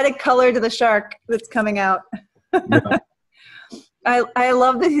 And you added color to the shark that's coming out. Yeah. I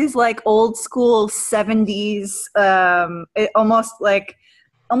love that he's like old school 70s, almost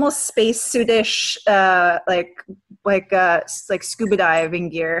spacesuitish, like scuba diving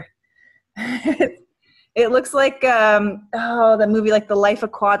gear. It looks like the movie like The Life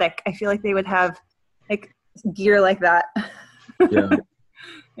Aquatic. I feel like they would have like gear like that. Yeah.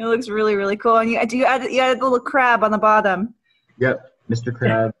 It looks really, really cool. And you added a little crab on the bottom. Yep. Mr.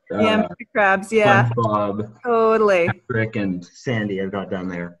 Crab. Yeah, Mr. Krabs, yeah. SpongeBob. Totally. Patrick and Sandy I've got down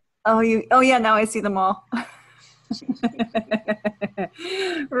there. Oh yeah, now I see them all.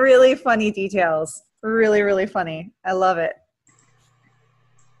 Really funny details. Really, really funny. I love it.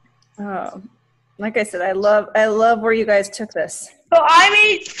 Oh, like I said, I love where you guys took this. So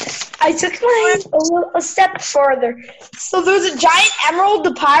I took mine a step further. So there's a giant emerald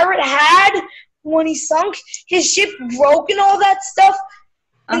the pirate had when he sunk. His ship broke and all that stuff.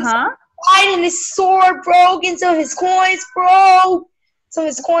 And his sword broke, and some of his coins broke. Some of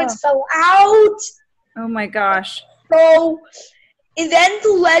his coins fell out. Oh my gosh. So, and then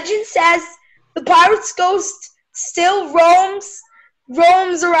the legend says the pirate's ghost still roams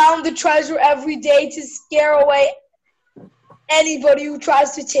around the treasure every day to scare away anybody who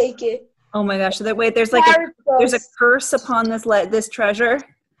tries to take it. Oh my gosh! So wait, there's like there's a curse upon this treasure.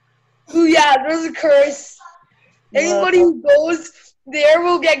 Oh yeah, there's a curse. Anybody who goes there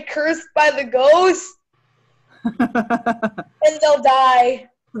will get cursed by the ghost. and they'll die.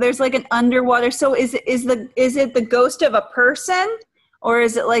 There's like an underwater. So is it the ghost of a person, or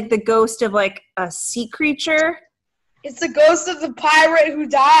is it like the ghost of like a sea creature? It's the ghost of the pirate who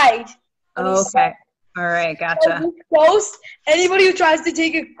died. Okay. All right. Gotcha. So this ghost, anybody who tries to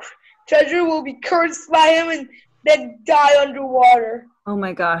take a treasure will be cursed by him and then die underwater. Oh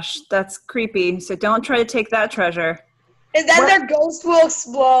my gosh, that's creepy. So don't try to take that treasure. And then their ghost will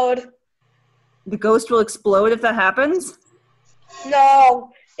explode. The ghost will explode if that happens? No.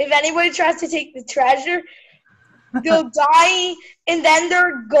 If anybody tries to take the treasure, they'll die, and then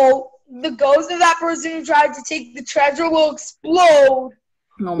the ghost of that person who tried to take the treasure will explode.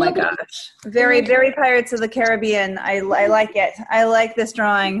 Oh my gosh. Very, very Pirates of the Caribbean. I like it. I like this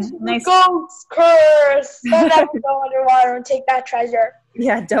drawing. Nice. Ghost curse. Don't ever go underwater and take that treasure.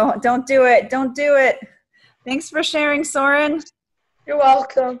 Yeah, don't do it. Don't do it. Thanks for sharing, Soren. You're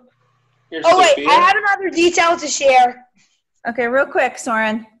welcome. Here's wait, Sophia. I have another detail to share. Okay, real quick,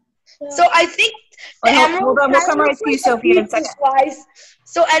 Soren. So I think the emerald. Hold on, we'll come right to you, Sophia, in a second.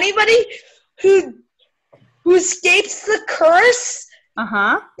 So anybody who escapes the curse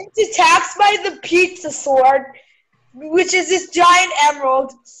is attacked by the pizza sword, which is this giant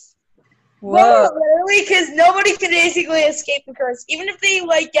emerald. Whoa! Literally, because nobody can basically escape the curse. Even if they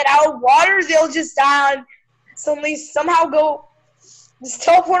get out of water, they'll just die. Somehow just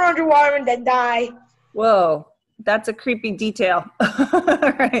teleport underwater and then die. Whoa. That's a creepy detail.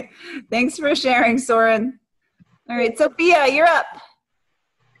 All right. Thanks for sharing, Soren. All right, Sophia, you're up.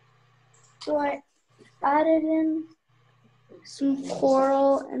 So I added in some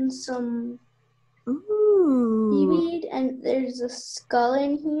coral and some seaweed, and there's a skull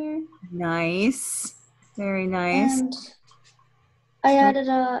in here. Nice. Very nice. And I added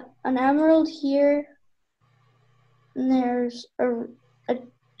an emerald here, and there's a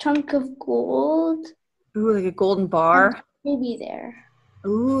chunk of gold. Ooh, like a golden bar. Maybe there.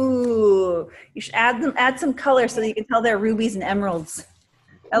 Ooh, you should add some color so that you can tell they're rubies and emeralds.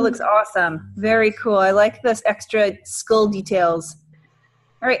 That looks awesome. Very cool. I like this extra skull details.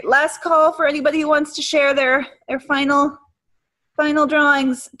 All right, last call for anybody who wants to share their final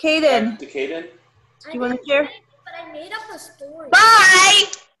drawings. Kaden. To Kaden. Do you want to share? But I made up a story. Bye.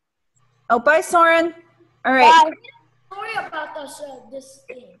 Oh, bye, Soren. All right. I made a story about this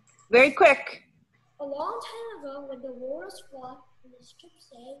thing. Very quick. A long time ago, when the war was fought and the ship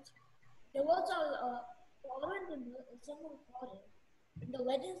sank, there was a water in someone caught it. And the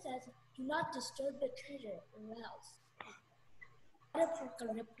legend says, "Do not disturb the treasure, or else." Water park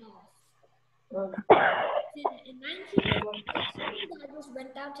got ripped off. In 1986, two divers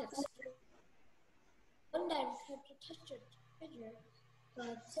went down to explore. One diver tried to touch the treasure,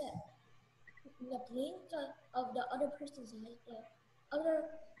 but said, in the blink of the other person's eye, the other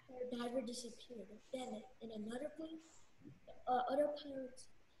diver disappeared. Then, in another blink, the other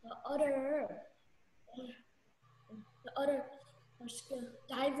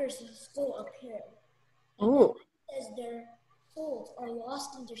divers' skull appeared. Oh. As their souls are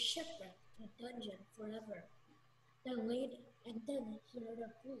lost in the shipwreck, a dungeon forever. Then later, and then he heard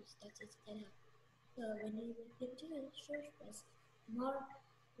a voice that says, "Get out." So when he went into his church,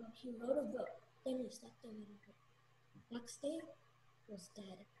 he wrote a book. Then he stepped away. Next day, was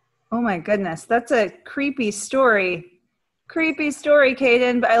dead. Oh my goodness, that's a creepy story. Creepy story,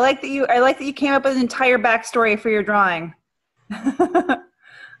 Kaden. But I like that you came up with an entire backstory for your drawing.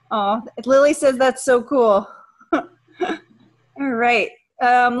 Oh, Lily says that's so cool. All right.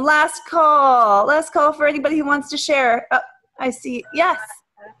 Last call for anybody who wants to share. Oh, I see. Yes.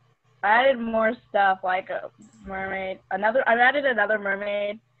 I added more stuff like a mermaid. I added another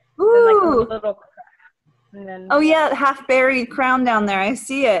mermaid. Ooh. And like a little crown. And then Oh yeah, half buried crown down there. I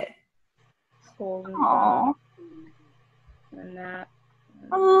see it. Aww. And that.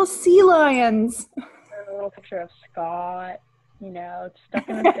 Oh, little sea lions. A little picture of Scott. Stuck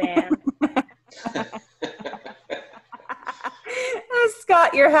in the sand.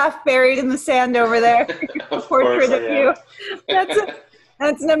 Scott, you're half buried in the sand over there. A portrait of you.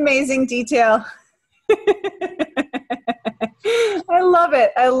 That's an amazing detail. I love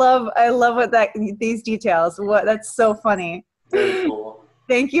it. I love what these details. That's so funny. Very cool.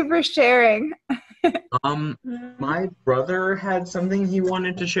 Thank you for sharing. My brother had something he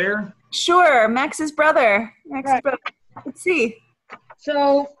wanted to share. Sure, Max's brother. Let's see.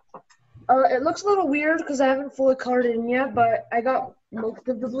 So, it looks a little weird because I haven't fully colored it in yet, but I got most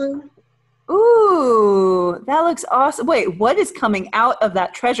of the blue. Ooh, that looks awesome. Wait, what is coming out of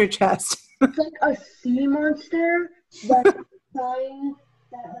that treasure chest? It's like a sea monster that's a sign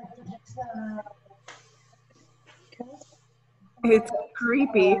that detects the... It's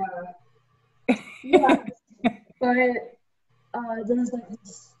creepy. Yeah. but there's like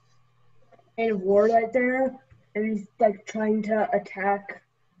this man of war right there, and he's like trying to attack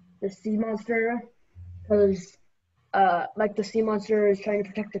the sea monster because like the sea monster is trying to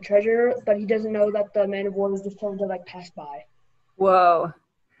protect the treasure, but he doesn't know that the man of war is just trying to like pass by. Whoa.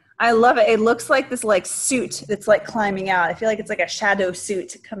 I love it. It looks like this like suit that's like climbing out. I feel like it's like a shadow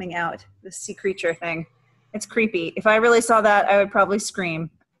suit coming out, the sea creature thing. It's creepy. If I really saw that, I would probably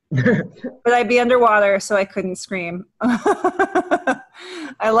scream. But I'd be underwater, so I couldn't scream. I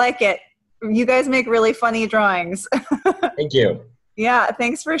like it. You guys make really funny drawings. Thank you. Yeah,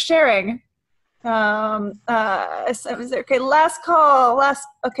 thanks for sharing. Okay, last call.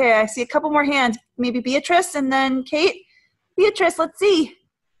 Okay, I see a couple more hands. Maybe Beatrice and then Kate. Beatrice, let's see.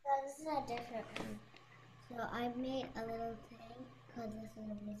 So this is a different one. So I made a little thing because this is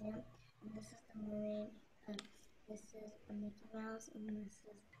a museum. And this is the mermaid. This is a Mickey Mouse, and this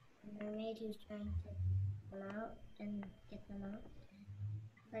is a mermaid who's trying to come out and get them out.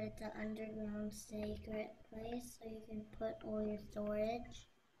 But it's an underground secret place, so you can put all your storage.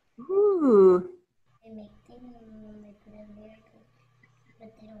 Ooh. They make things and then they put it in there,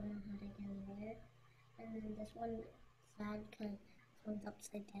 but they don't know how to get in there. And then this one's sad because this one's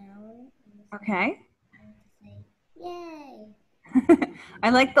upside down. Okay. Say, yay! I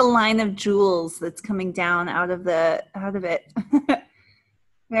like the line of jewels that's coming down out of it.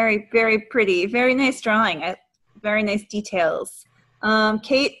 Very, very pretty. Very nice drawing. Very nice details.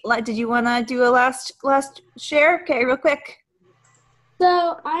 Kate, did you want to do a last share? Okay, real quick.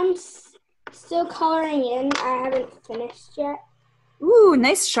 So I'm still coloring in. I haven't finished yet. Ooh,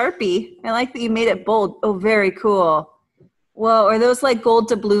 nice Sharpie. I like that you made it bold. Oh, very cool. Whoa, are those like gold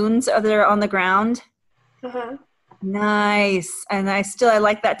doubloons that are on the ground? Uh-huh. Nice. And I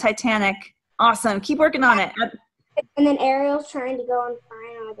like that Titanic. Awesome. Keep working on it. And then Ariel's trying to go and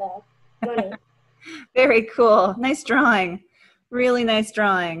find all the money. Very cool. Nice drawing. Really nice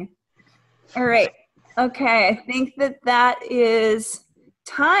drawing. All right. Okay. I think that is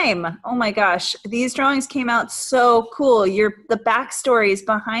time. Oh my gosh. These drawings came out so cool. The backstories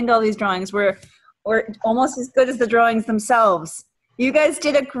behind all these drawings were almost as good as the drawings themselves. You guys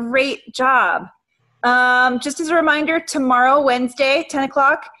did a great job. Just as a reminder, tomorrow, Wednesday, 10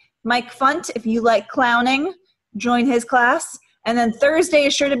 o'clock, Mike Funt, if you like clowning, join his class. And then Thursday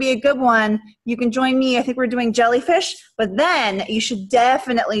is sure to be a good one. You can join me. I think we're doing jellyfish. But then you should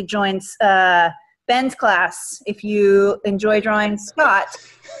definitely join Ben's class if you enjoy drawing Scott,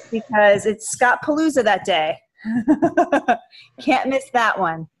 because it's Scott Palooza that day. Can't miss that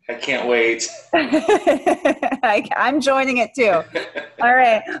one. I can't wait. I'm joining it too. All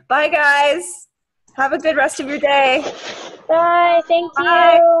right. Bye, guys. Have a good rest of your day. Bye. Thank you.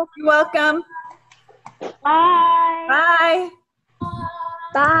 Bye. You're welcome. Bye. Bye.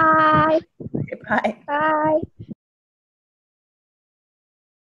 Bye. Okay, bye. Bye.